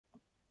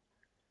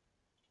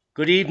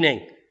Good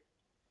evening.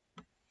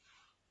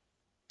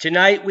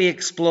 Tonight we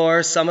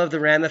explore some of the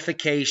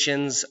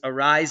ramifications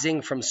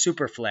arising from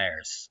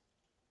superflares,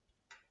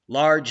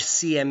 large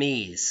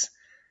CMEs,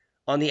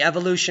 on the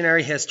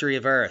evolutionary history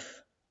of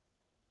Earth.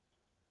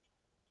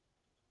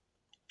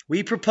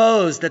 We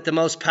propose that the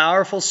most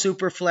powerful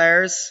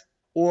superflares,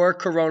 or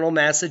coronal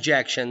mass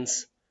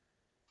ejections,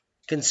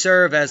 can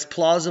serve as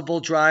plausible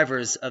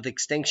drivers of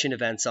extinction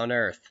events on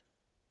Earth,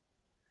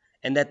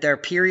 and that their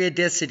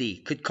periodicity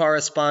could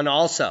correspond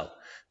also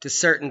to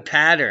certain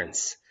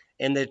patterns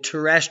in the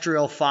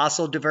terrestrial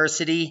fossil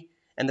diversity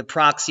and the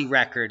proxy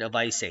record of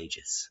ice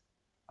ages.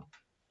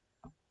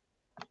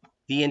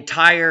 The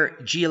entire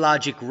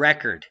geologic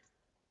record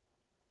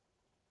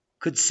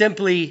could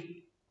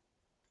simply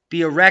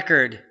be a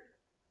record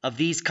of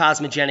these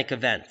cosmogenic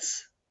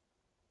events.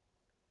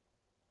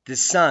 The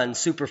sun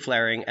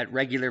superflaring at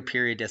regular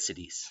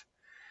periodicities.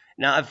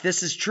 Now, if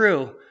this is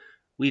true,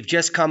 we've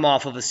just come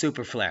off of a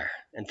superflare,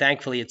 and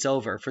thankfully it's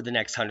over for the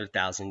next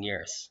 100,000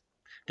 years.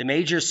 The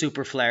major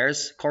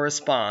superflares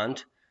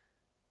correspond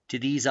to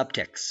these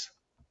upticks.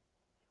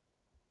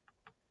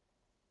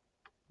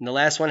 And the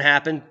last one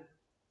happened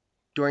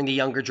during the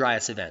Younger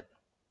Dryas event.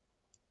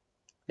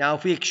 Now,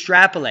 if we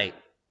extrapolate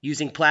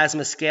using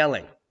plasma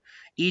scaling,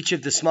 each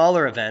of the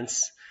smaller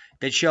events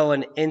that show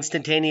an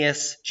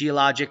instantaneous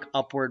geologic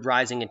upward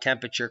rising in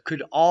temperature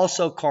could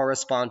also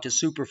correspond to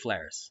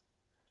superflares,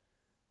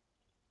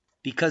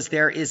 because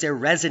there is a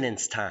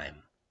resonance time,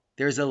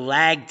 there's a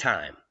lag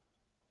time,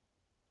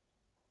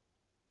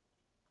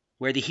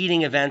 where the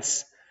heating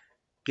events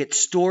get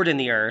stored in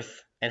the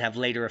Earth and have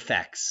later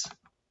effects.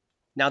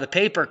 Now, the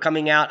paper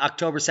coming out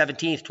October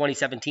 17th,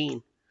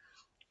 2017,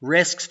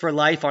 Risks for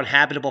Life on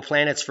Habitable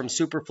Planets from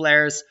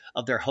Superflares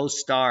of Their Host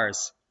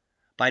Stars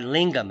by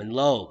Lingham and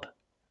Loeb,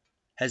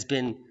 has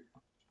been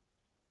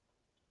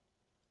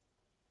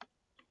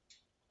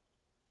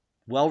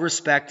well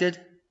respected,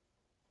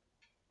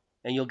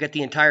 and you'll get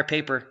the entire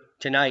paper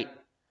tonight,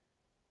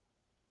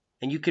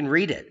 and you can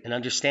read it and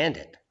understand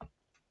it.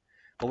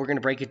 But we're going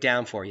to break it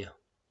down for you.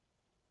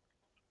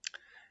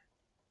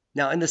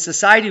 Now, in the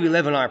society we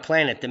live on our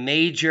planet, the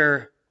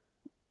major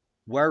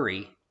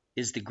worry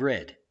is the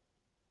grid,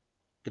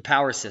 the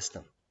power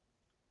system.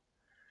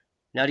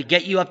 Now, to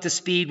get you up to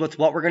speed with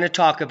what we're going to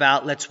talk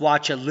about, let's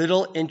watch a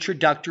little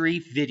introductory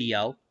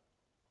video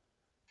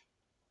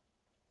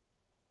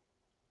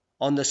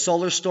on the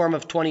solar storm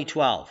of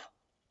 2012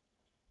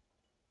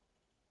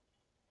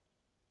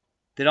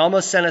 that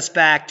almost sent us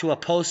back to a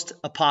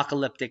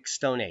post-apocalyptic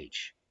Stone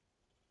Age.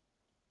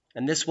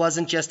 And this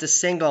wasn't just a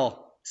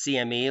single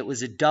CME, it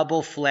was a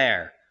double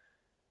flare,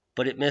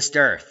 but it missed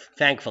Earth,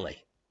 thankfully.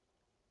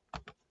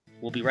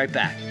 We'll be right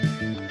back.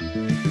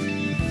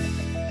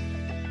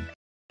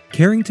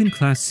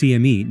 Carrington-class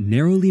CME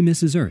narrowly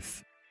misses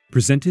Earth,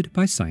 presented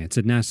by Science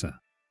at NASA.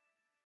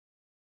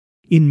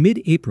 In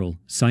mid-April,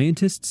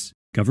 scientists,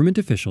 government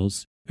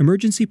officials,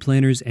 emergency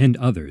planners, and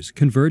others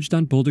converged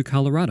on Boulder,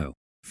 Colorado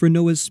for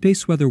NOAA's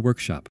Space Weather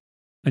Workshop,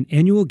 an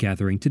annual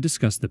gathering to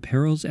discuss the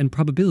perils and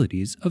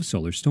probabilities of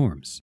solar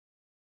storms.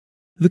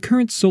 The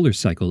current solar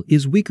cycle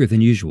is weaker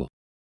than usual,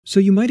 so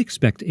you might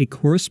expect a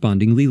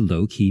correspondingly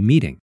low-key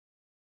meeting.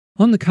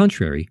 On the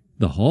contrary,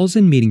 the halls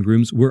and meeting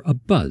rooms were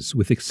abuzz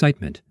with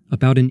excitement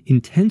about an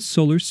intense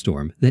solar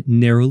storm that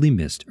narrowly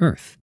missed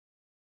Earth.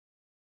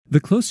 The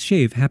close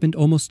shave happened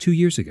almost 2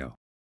 years ago.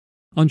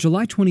 On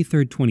July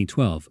 23,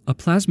 2012, a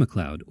plasma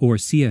cloud, or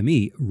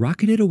CME,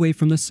 rocketed away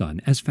from the Sun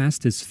as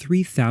fast as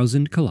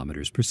 3,000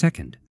 kilometers per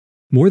second,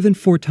 more than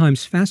 4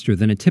 times faster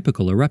than a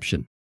typical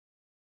eruption.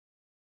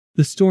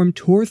 The storm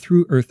tore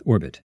through Earth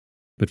orbit,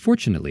 but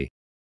fortunately,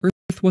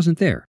 Earth wasn't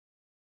there.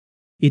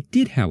 It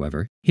did,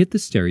 however, hit the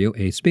Stereo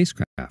A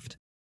spacecraft.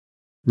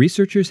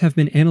 Researchers have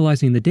been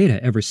analyzing the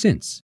data ever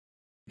since,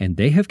 and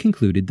they have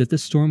concluded that the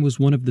storm was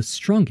one of the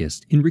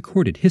strongest in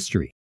recorded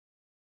history.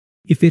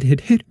 If it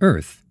had hit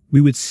Earth, we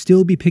would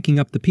still be picking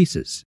up the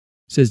pieces,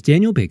 says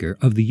Daniel Baker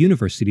of the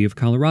University of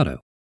Colorado,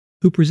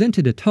 who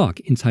presented a talk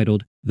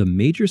entitled The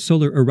Major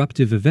Solar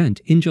Eruptive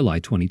Event in July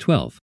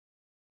 2012,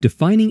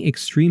 Defining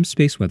Extreme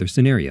Space Weather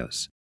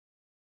Scenarios.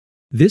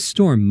 This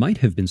storm might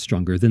have been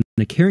stronger than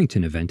the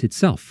Carrington event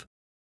itself.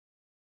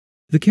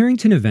 The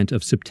Carrington event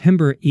of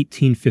September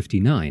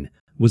 1859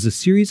 was a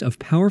series of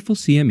powerful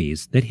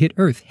CMEs that hit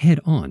Earth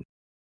head-on,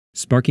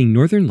 sparking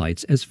northern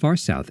lights as far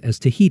south as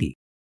Tahiti.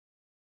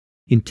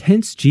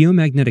 Intense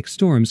geomagnetic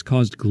storms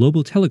caused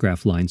global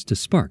telegraph lines to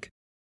spark,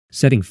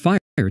 setting fire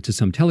to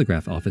some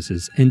telegraph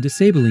offices and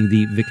disabling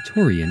the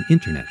Victorian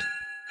Internet.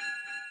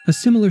 A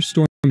similar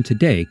storm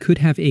today could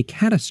have a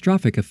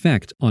catastrophic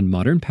effect on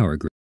modern power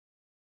grids.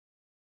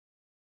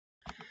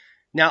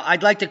 Now,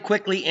 I'd like to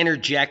quickly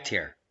interject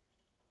here,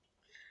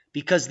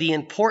 because the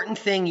important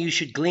thing you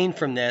should glean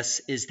from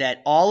this is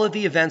that all of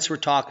the events we're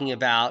talking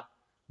about,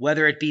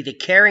 whether it be the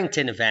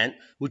Carrington event,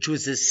 which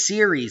was a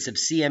series of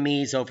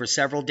CMEs over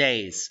several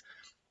days,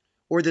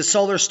 or the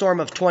solar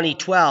storm of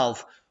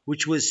 2012,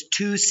 which was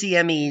 2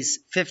 CMEs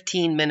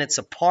 15 minutes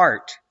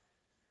apart,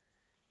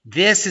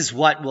 this is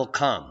what will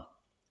come.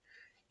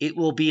 it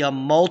will be a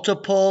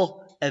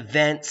multiple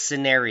event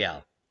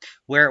scenario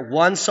where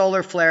one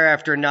solar flare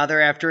after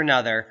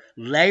another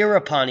layer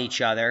upon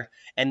each other,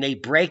 and they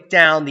break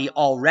down the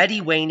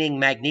already waning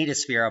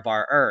magnetosphere of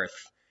our Earth,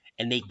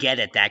 and they get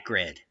at that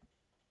grid.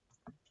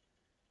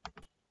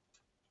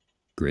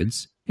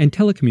 Grids and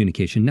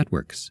telecommunication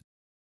networks.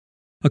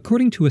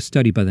 According to a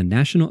study by the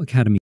National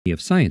Academy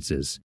of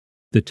Sciences,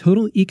 the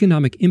total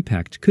economic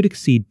impact could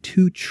exceed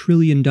 $2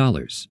 trillion,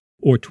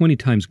 or 20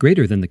 times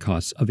greater than the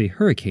costs of a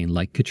hurricane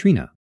like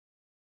Katrina.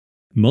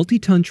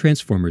 Multi-ton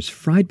transformers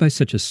fried by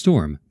such a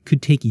storm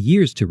could take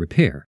years to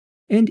repair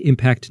and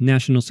impact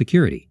national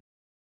security.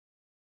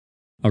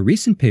 A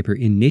recent paper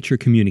in Nature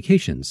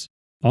Communications,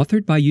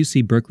 authored by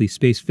UC Berkeley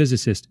space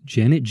physicist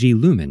Janet G.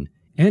 Luhman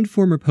and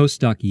former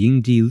postdoc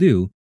Ying-D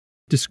Liu,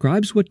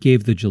 describes what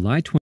gave the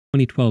July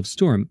 2012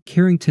 storm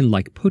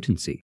Carrington-like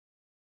potency.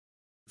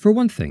 For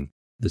one thing,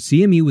 the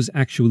CME was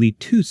actually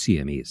two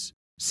CMEs,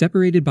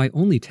 separated by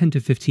only 10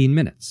 to 15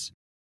 minutes.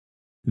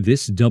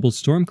 This double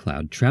storm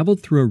cloud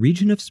traveled through a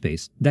region of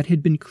space that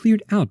had been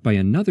cleared out by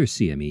another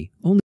CME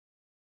only.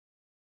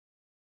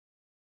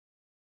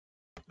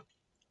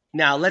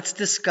 Now let's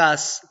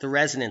discuss the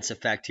resonance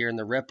effect here in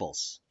the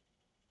ripples.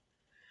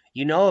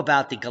 You know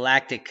about the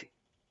galactic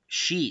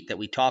sheet that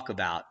we talk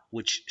about,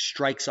 which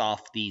strikes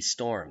off these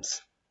storms.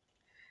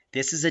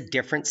 This is a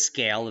different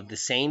scale of the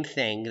same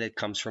thing that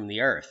comes from the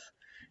Earth.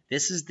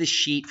 This is the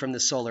sheet from the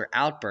solar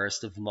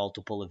outburst of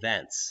multiple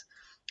events.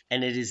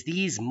 And it is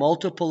these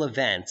multiple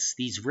events,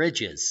 these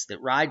ridges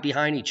that ride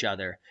behind each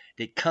other,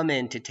 that come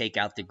in to take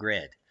out the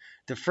grid.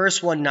 The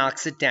first one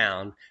knocks it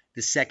down,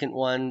 the second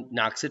one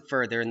knocks it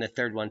further, and the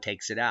third one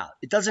takes it out.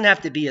 It doesn't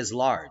have to be as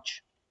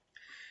large.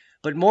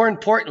 But more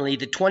importantly,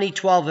 the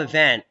 2012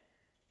 event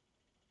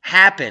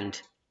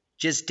happened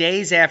just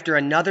days after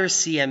another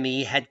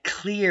CME had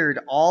cleared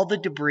all the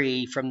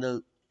debris from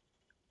the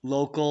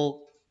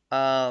local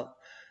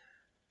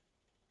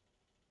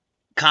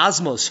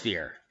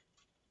cosmosphere.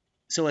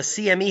 So a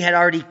CME had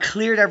already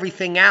cleared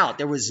everything out.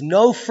 There was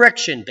no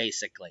friction,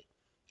 basically.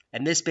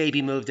 And this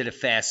baby moved at a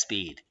fast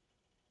speed.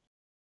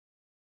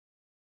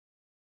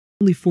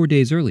 Only 4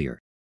 days earlier.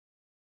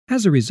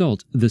 As a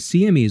result, the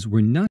CMEs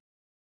were not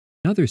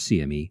another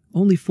CME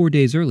only 4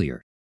 days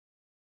earlier.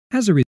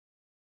 As a result,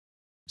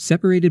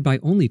 separated by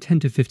only 10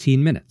 to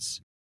 15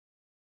 minutes.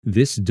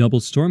 This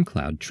double storm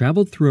cloud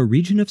traveled through a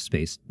region of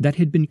space that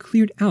had been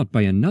cleared out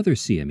by another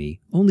CME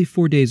only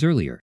 4 days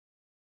earlier.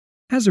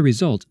 As a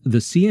result, the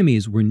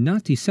CMEs were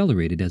not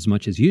decelerated as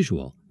much as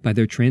usual by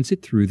their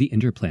transit through the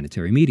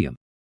interplanetary medium.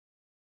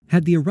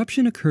 Had the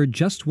eruption occurred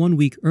just 1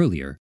 week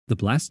earlier, the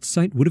blast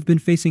site would have been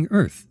facing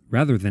Earth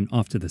rather than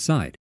off to the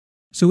side,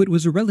 so it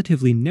was a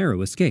relatively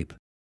narrow escape.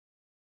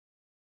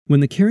 When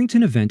the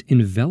Carrington event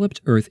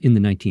enveloped Earth in the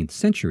 19th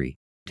century,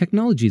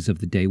 technologies of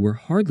the day were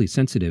hardly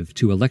sensitive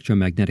to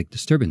electromagnetic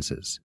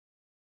disturbances.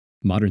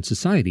 Modern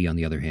society, on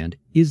the other hand,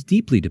 is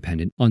deeply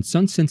dependent on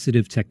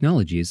sun-sensitive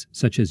technologies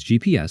such as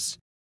GPS,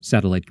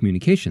 satellite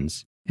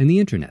communications, and the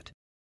Internet.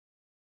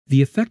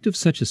 The effect of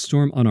such a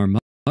storm on our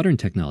modern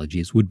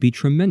technologies would be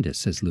tremendous,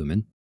 says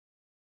Luhman.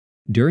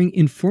 During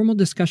informal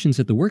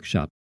discussions at the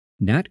workshop,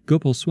 Nat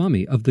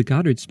Gopalswamy of the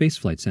Goddard Space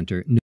Flight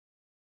Center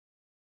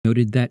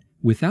noted that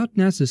without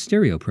NASA's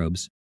stereo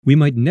probes, we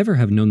might never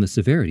have known the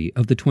severity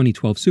of the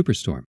 2012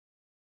 superstorm.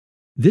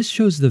 This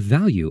shows the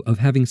value of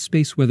having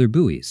space weather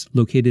buoys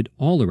located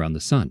all around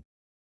the Sun.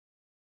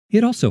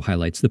 It also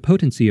highlights the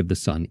potency of the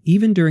Sun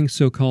even during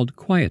so-called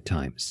quiet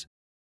times.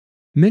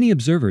 Many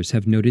observers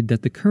have noted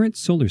that the current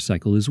solar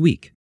cycle is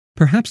weak,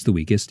 perhaps the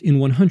weakest in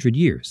 100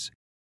 years.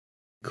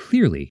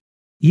 Clearly,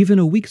 even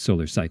a weak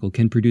solar cycle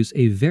can produce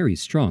a very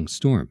strong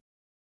storm.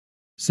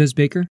 Says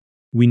Baker,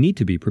 we need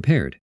to be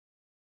prepared.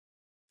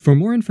 For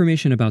more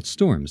information about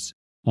storms,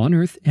 on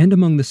Earth and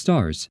among the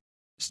stars,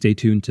 stay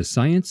tuned to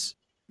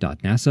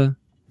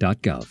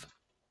science.nasa.gov.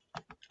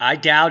 I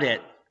doubt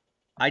it.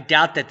 I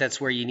doubt that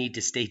that's where you need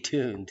to stay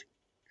tuned.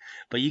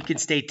 But you can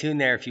stay tuned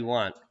there if you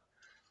want.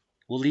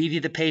 We'll leave you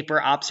the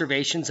paper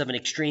Observations of an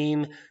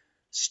Extreme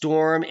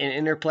Storm in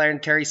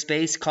Interplanetary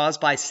Space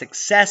Caused by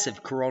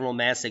Successive Coronal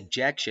Mass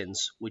Ejections,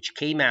 which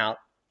came out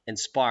and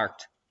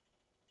sparked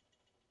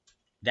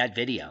that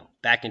video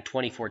back in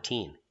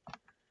 2014.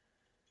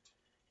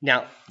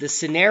 Now, the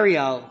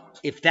scenario,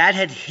 if that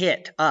had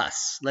hit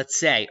us, let's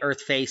say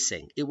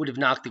Earth-facing, it would have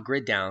knocked the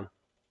grid down,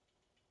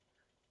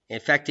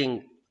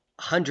 affecting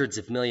hundreds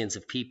of millions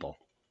of people.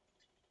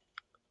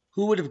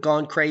 Who would have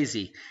gone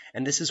crazy?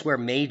 And this is where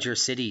major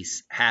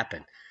cities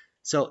happen.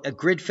 So a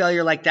grid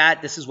failure like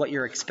that, this is what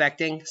you're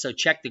expecting. So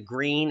check the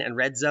green and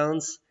red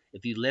zones.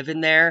 If you live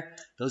in there,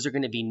 those are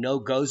going to be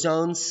no-go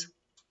zones.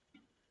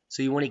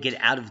 So you want to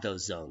get out of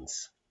those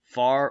zones,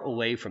 far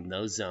away from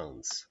those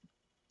zones.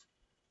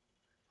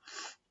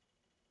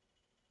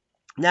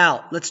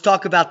 Now, let's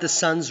talk about the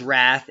sun's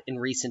wrath in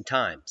recent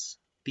times,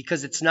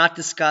 because it's not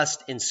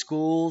discussed in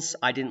schools.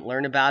 I didn't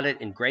learn about it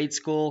in grade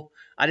school.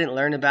 I didn't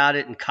learn about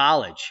it in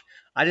college.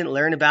 I didn't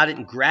learn about it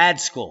in grad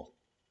school.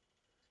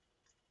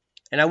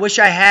 And I wish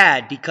I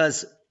had,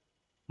 because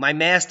My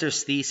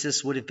master's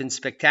thesis would have been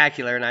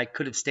spectacular and I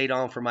could have stayed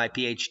on for my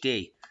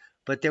PhD,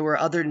 but there were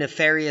other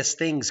nefarious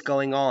things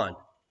going on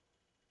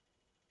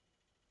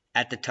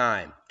at the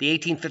time. The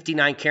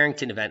 1859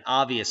 Carrington event,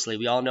 obviously,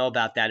 we all know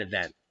about that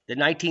event. The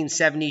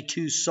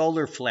 1972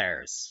 solar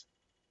flares.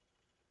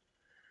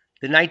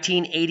 The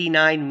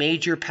 1989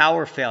 major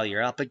power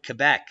failure up in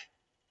Quebec.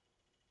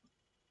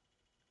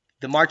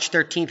 The March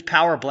 13th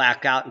power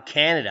blackout in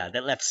Canada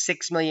that left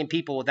 6 million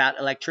people without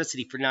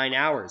electricity for 9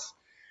 hours.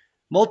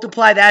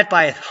 Multiply that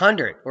by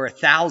 100 or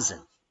 1,000.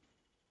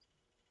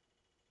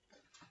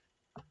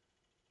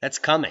 That's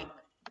coming.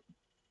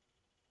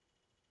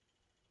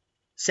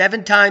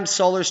 7 times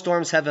solar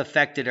storms have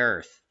affected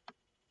Earth.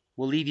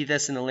 We'll leave you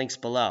this in the links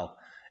below,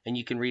 and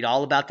you can read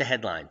all about the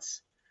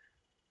headlines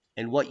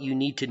and what you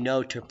need to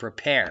know to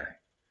prepare.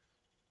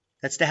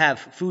 That's to have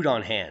food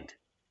on hand,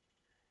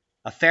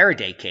 a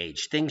Faraday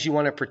cage, things you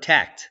want to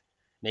protect,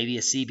 maybe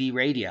a CB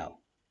radio,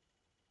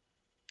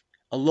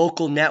 a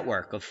local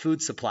network of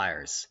food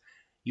suppliers.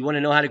 You want to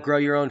know how to grow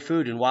your own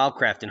food in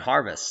wildcraft and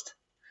harvest.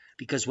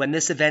 Because when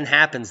this event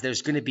happens,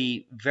 there's going to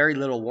be very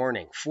little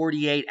warning,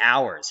 48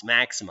 hours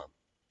maximum.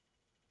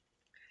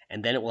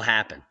 And then it will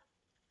happen.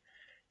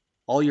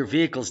 All your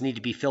vehicles need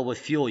to be filled with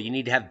fuel. You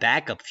need to have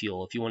backup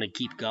fuel if you want to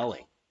keep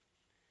going.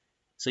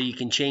 So you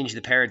can change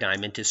the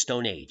paradigm into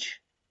Stone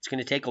Age. It's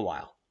going to take a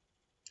while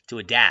to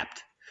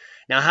adapt.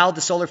 Now, how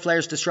the solar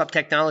flares disrupt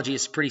technology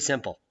is pretty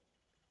simple.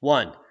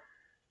 1,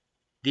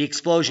 the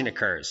explosion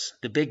occurs,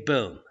 the big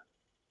boom.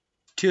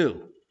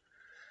 2,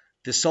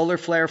 the solar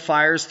flare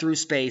fires through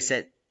space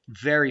at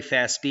very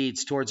fast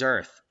speeds towards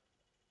Earth.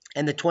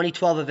 And the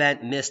 2012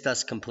 event missed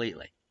us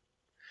completely.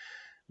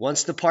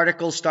 Once the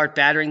particles start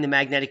battering the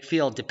magnetic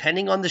field,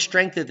 depending on the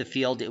strength of the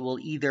field, it will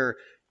either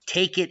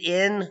take it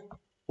in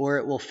or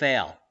it will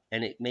fail.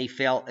 And it may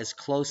fail as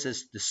close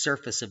as the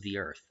surface of the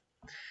Earth.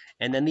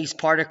 And then these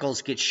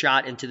particles get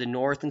shot into the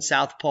North and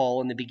South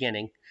Pole in the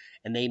beginning,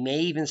 and they may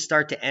even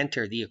start to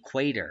enter the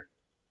equator.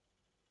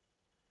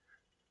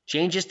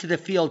 Changes to the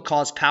field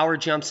cause power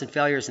jumps and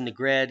failures in the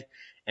grid,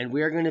 and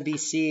we're going to be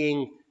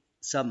seeing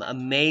some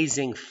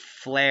amazing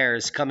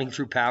flares coming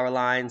through power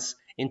lines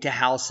into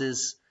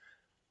houses.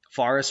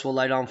 Forests will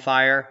light on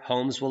fire,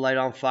 homes will light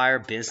on fire,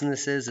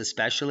 businesses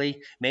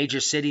especially,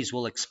 major cities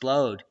will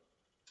explode.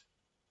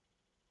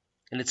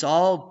 And it's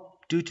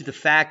all due to the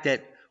fact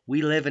that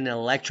we live in an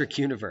electric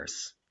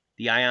universe.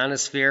 The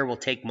ionosphere will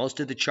take most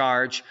of the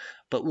charge,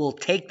 but will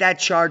take that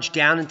charge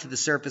down into the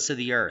surface of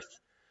the Earth.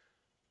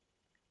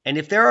 And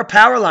if there are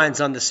power lines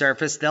on the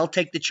surface, they'll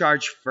take the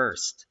charge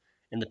first,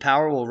 and the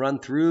power will run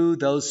through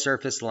those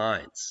surface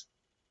lines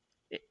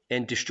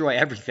and destroy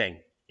everything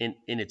in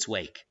its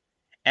wake.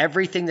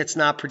 Everything that's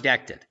not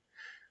protected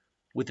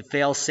with a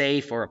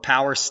fail-safe or a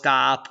power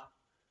stop.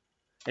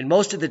 And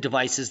most of the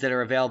devices that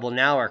are available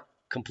now are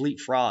complete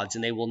frauds,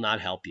 and they will not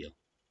help you.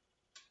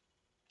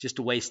 Just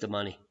a waste of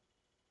money.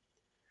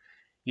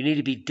 You need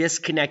to be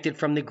disconnected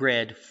from the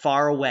grid,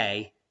 far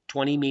away,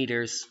 20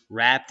 meters,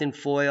 wrapped in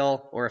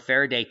foil or a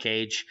Faraday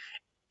cage,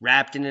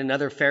 wrapped in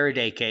another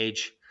Faraday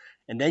cage,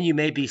 and then you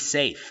may be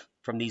safe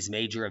from these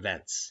major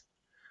events.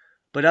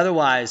 But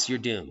otherwise, you're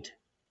doomed.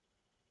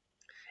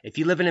 If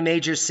you live in a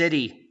major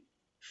city,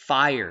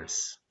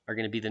 fires are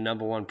going to be the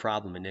 #1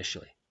 problem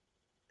initially.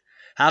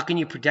 How can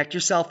you protect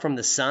yourself from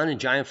the sun and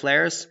giant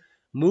flares?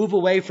 Move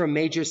away from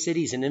major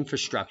cities and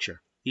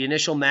infrastructure. The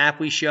initial map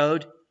we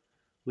showed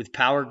with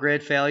power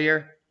grid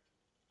failure.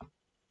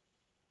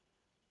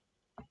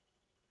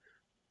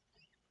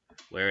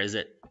 Where is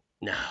it?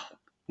 No.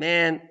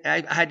 Man,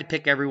 I had to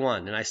pick every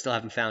one, and I still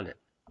haven't found it.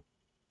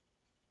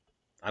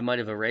 I might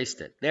have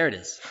erased it. There it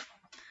is.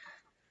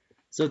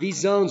 So these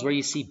zones where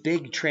you see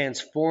big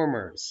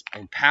transformers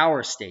and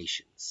power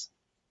stations,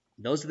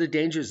 those are the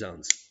danger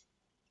zones.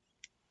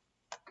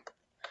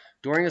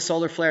 During a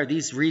solar flare,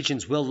 these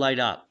regions will light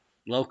up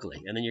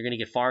locally, and then you're going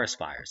to get forest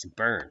fires and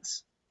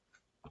burns.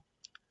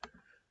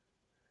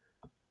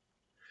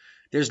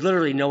 There's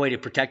literally no way to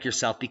protect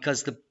yourself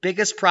because the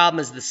biggest problem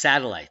is the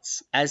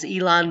satellites. As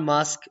Elon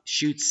Musk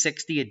shoots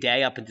 60 a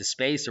day up into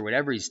space or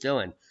whatever he's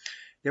doing,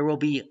 there will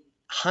be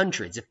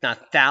hundreds, if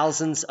not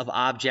thousands, of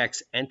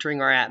objects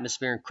entering our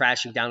atmosphere and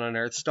crashing down on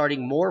Earth,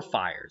 starting more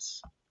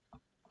fires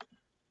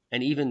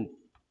and even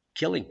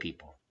killing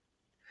people.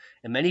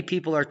 And many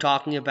people are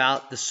talking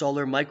about the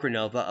solar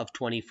micronova of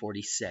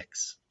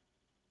 2046.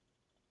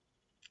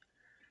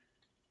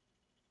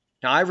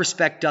 Now, I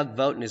respect Doug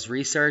Vogt and his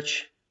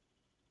research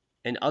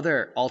and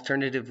other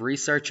alternative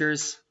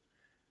researchers,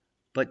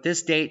 but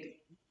this date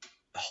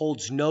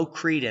holds no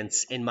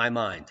credence in my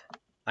mind.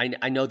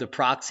 I know the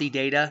proxy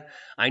data.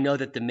 I know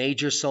that the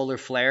major solar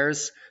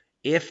flares,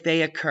 if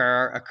they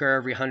occur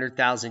every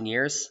 100,000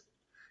 years.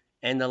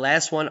 And the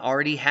last one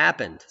already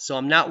happened. So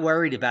I'm not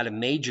worried about a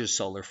major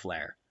solar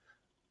flare.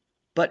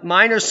 But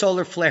minor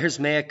solar flares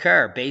may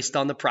occur based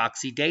on the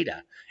proxy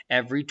data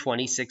every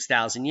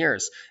 26,000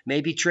 years,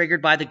 may be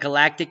triggered by the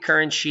galactic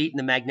current sheet and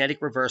the magnetic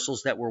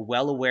reversals that we're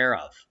well aware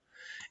of.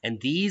 And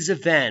these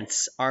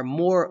events are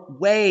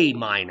way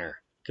minor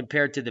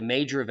compared to the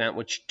major event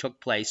which took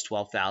place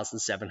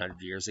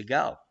 12,700 years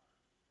ago.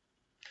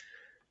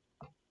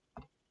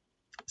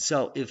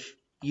 So if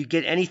you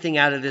get anything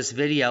out of this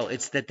video,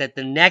 it's that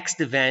the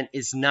next event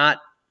is not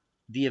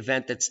the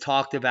event that's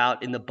talked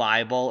about in the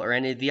Bible or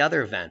any of the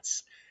other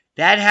events.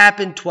 That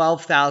happened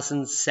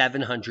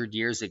 12,700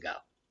 years ago,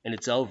 and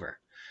it's over.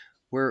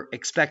 We're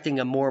expecting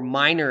a more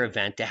minor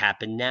event to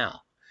happen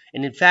now.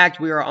 And in fact,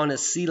 we are on a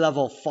sea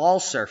level fall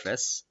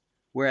surface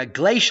where a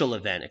glacial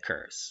event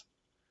occurs.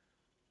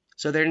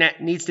 So there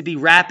needs to be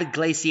rapid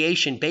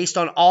glaciation based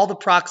on all the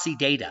proxy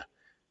data.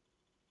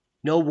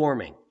 No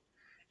warming.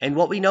 And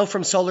what we know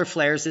from solar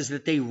flares is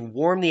that they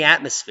warm the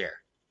atmosphere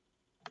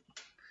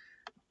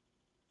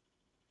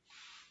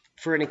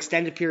for an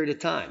extended period of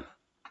time,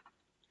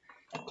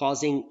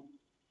 causing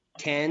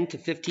 10 to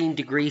 15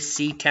 degrees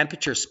C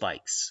temperature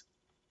spikes.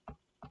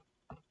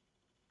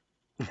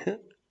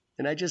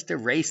 And I just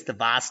erased the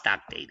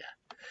Vostok data.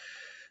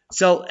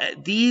 So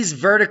these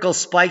vertical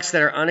spikes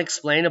that are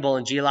unexplainable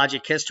in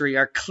geologic history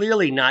are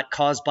clearly not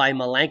caused by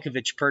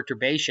Milankovitch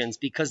perturbations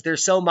because they're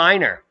so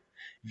minor.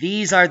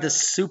 These are the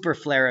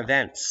superflare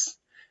events.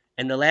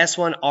 And the last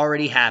one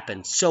already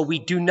happened. So we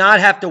do not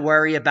have to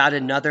worry about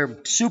another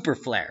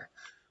superflare.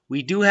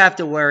 We do have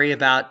to worry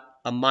about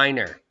a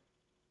minor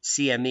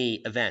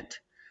CME event.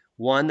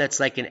 One that's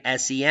like an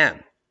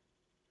SEM,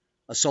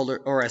 a solar,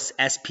 or a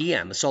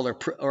SPM, a solar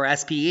or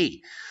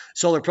SPE,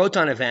 solar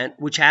proton event,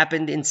 which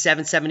happened in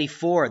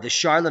 774, the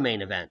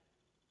Charlemagne event,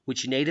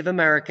 which Native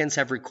Americans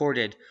have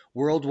recorded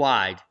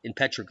worldwide in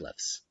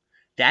petroglyphs.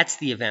 That's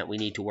the event we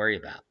need to worry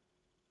about.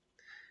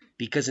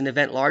 Because an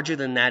event larger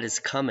than that is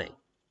coming,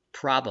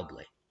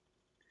 probably,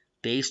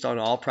 based on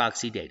all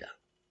proxy data.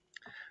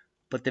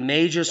 But the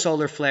major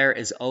solar flare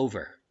is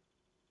over,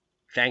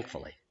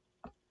 thankfully,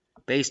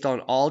 based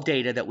on all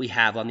data that we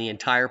have on the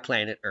entire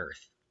planet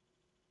Earth.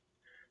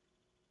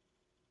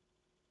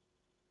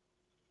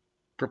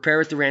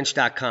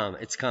 Prepareattheranch.com,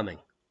 it's coming.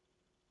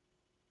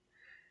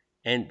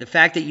 And the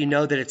fact that you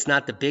know that it's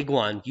not the big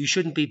one, you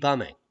shouldn't be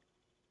bumming.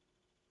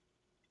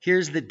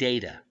 Here's the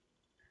data.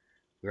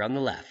 We're on the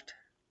left.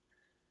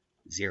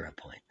 0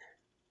 point.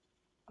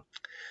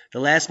 The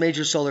last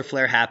major solar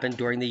flare happened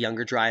during the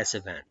Younger Dryas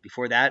event.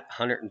 Before that,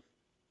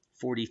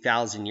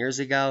 140,000 years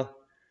ago,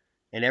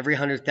 and every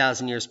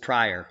 100,000 years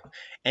prior.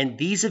 And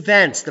these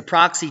events, the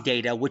proxy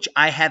data, which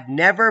I have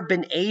never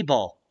been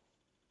able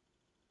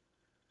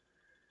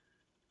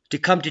to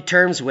come to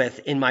terms with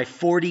in my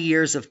 40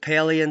 years of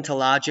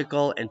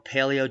paleontological and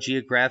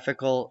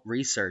paleogeographical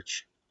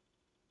research.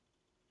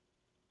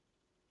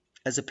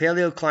 As a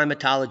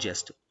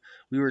paleoclimatologist,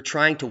 we were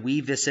trying to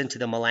weave this into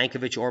the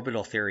Milankovitch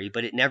orbital theory,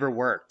 but it never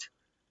worked.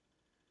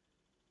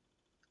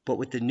 But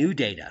with the new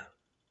data,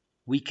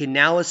 we can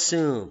now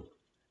assume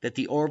that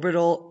the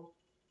orbital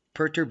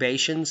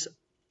perturbations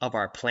of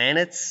our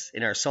planets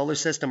in our solar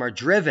system are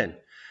driven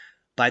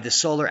by the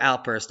solar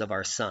outburst of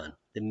our sun,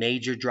 the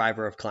major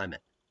driver of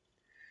climate.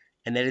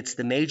 And that it's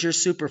the major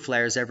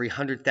superflares every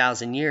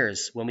 100,000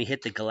 years when we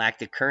hit the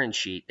galactic current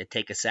sheet that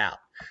take us out.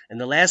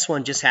 And the last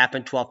one just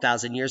happened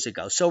 12,000 years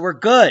ago. So we're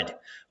good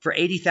for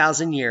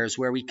 80,000 years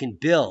where we can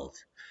build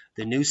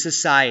the new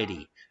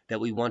society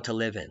that we want to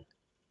live in.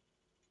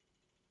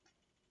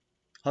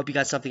 Hope you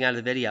got something out of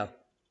the video.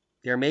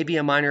 There may be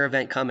a minor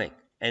event coming,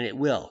 and it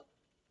will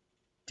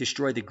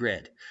destroy the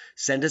grid.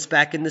 Send us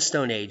back in the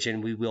Stone Age,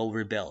 and we will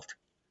rebuild.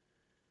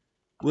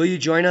 Will you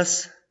join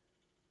us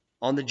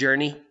on the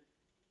journey?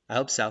 I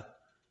hope so.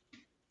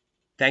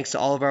 Thanks to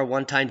all of our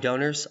one-time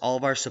donors, all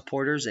of our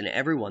supporters, and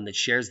everyone that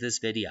shares this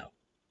video.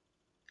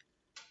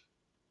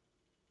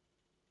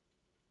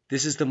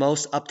 This is the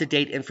most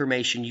up-to-date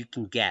information you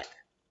can get.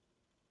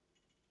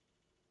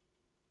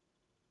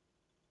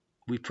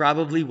 We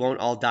probably won't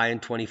all die in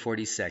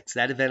 2046.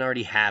 That event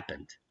already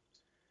happened.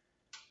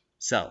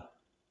 So,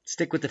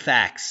 stick with the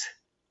facts.